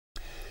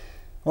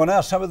Well,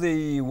 now some of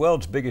the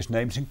world's biggest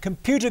names in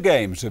computer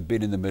games have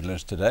been in the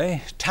Midlands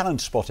today.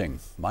 Talent spotting.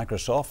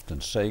 Microsoft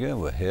and Sega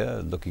were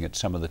here looking at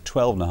some of the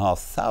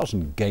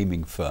 12,500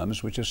 gaming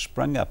firms which have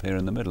sprung up here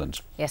in the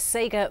Midlands. Yes,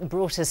 Sega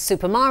brought us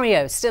Super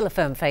Mario, still a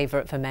firm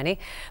favourite for many.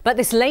 But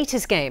this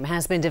latest game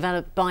has been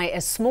developed by a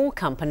small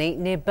company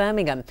near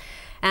Birmingham.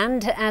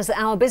 And as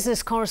our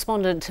business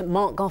correspondent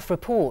Mark Goff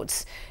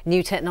reports,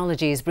 new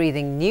technology is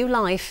breathing new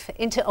life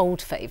into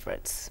old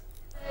favourites.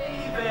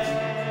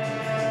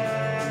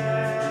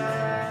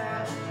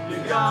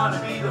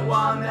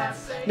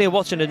 Neil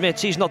Watson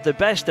admits he's not the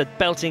best at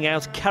belting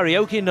out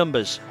karaoke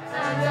numbers.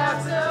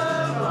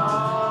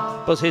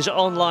 But his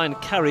online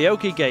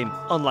karaoke game,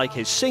 unlike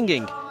his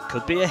singing,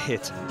 could be a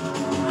hit.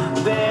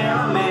 There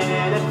are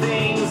many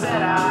things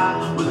that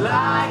I would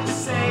like to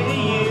say to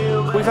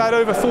you. We've had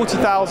over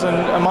 40,000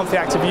 monthly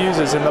active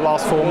users in the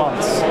last 4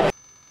 months.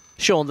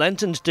 Sean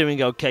Lenton's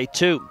doing okay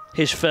too.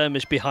 His firm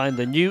is behind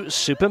the new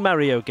Super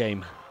Mario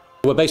game.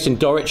 We're based in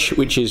Dorwich,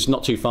 which is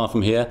not too far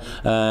from here.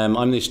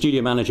 I'm the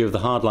studio manager of the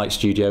Hardlight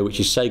studio, which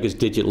is Sega's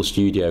digital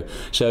studio.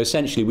 So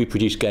essentially we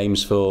produce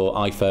games for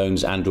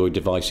iPhones, Android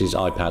devices,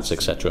 iPads,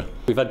 etc.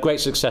 We've had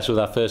great success with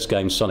our first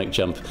game, Sonic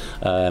Jump,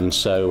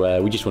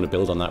 so we just want to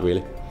build on that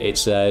really.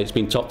 It's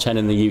been top 10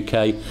 in the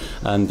UK,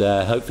 and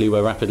hopefully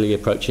we're rapidly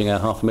approaching our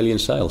 500,000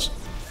 sales.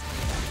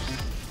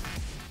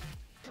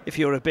 If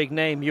you're a big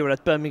name, you're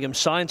at Birmingham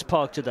Science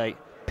Park today,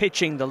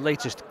 pitching the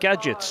latest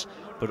gadgets,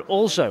 but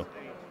also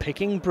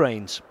picking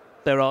brains.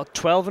 There are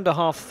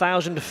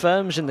 12,500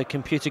 firms in the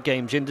computer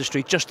games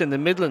industry just in the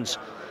Midlands.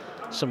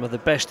 Some of the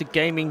best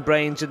gaming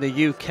brains in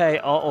the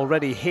UK are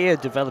already here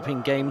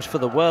developing games for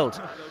the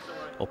world,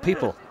 or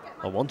people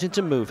are wanting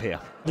to move here.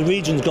 The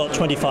region's got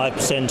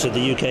 25% of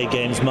the UK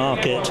games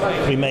market.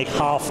 We make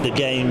half the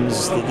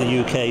games that the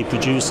UK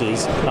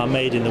produces are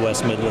made in the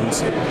West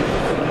Midlands.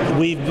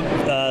 We've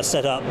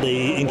set up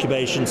the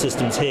incubation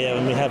systems here,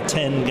 and we have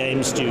 10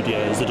 game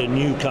studios that are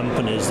new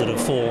companies that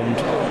have formed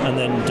and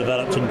then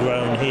developed and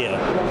grown here.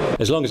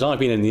 As long as I've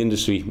been in the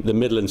industry, the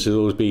Midlands has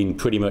always been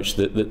pretty much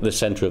the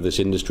centre of this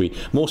industry,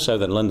 more so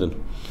than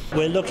London.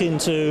 We're looking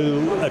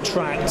to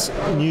attract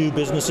new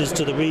businesses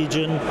to the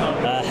region,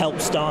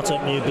 help start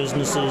up new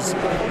businesses,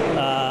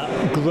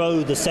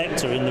 grow the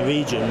sector in the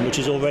region, which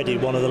is already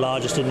one of the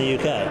largest in the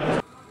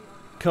UK.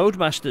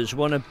 Codemasters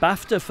won a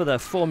BAFTA for their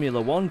Formula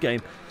 1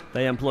 game.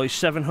 They employ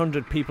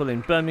 700 people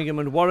in Birmingham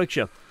and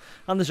Warwickshire,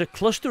 and there's a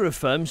cluster of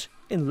firms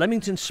in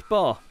Leamington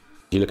Spa.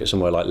 You look at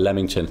somewhere like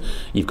Leamington,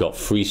 you've got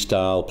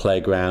Freestyle,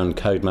 Playground,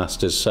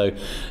 Codemasters, so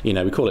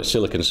we call it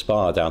Silicon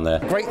Spa down there.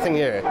 The great thing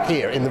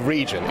here in the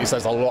region is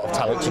there's a lot of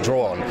talent to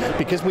draw on.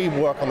 Because we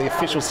work on the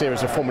official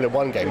series of Formula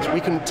 1 games, we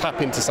can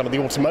tap into some of the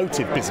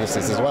automotive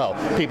businesses as well.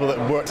 People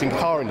that worked in the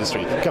car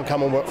industry can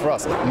come and work for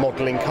us,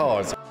 modelling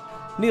cars.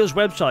 Neil's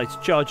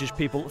website charges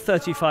people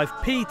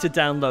 35p to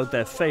download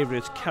their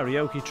favourite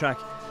karaoke track,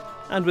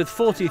 and with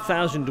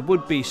 40,000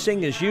 would-be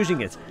singers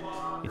using it,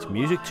 it's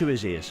music to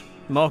his ears.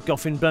 Mark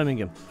Goff in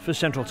Birmingham for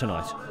Central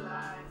Tonight.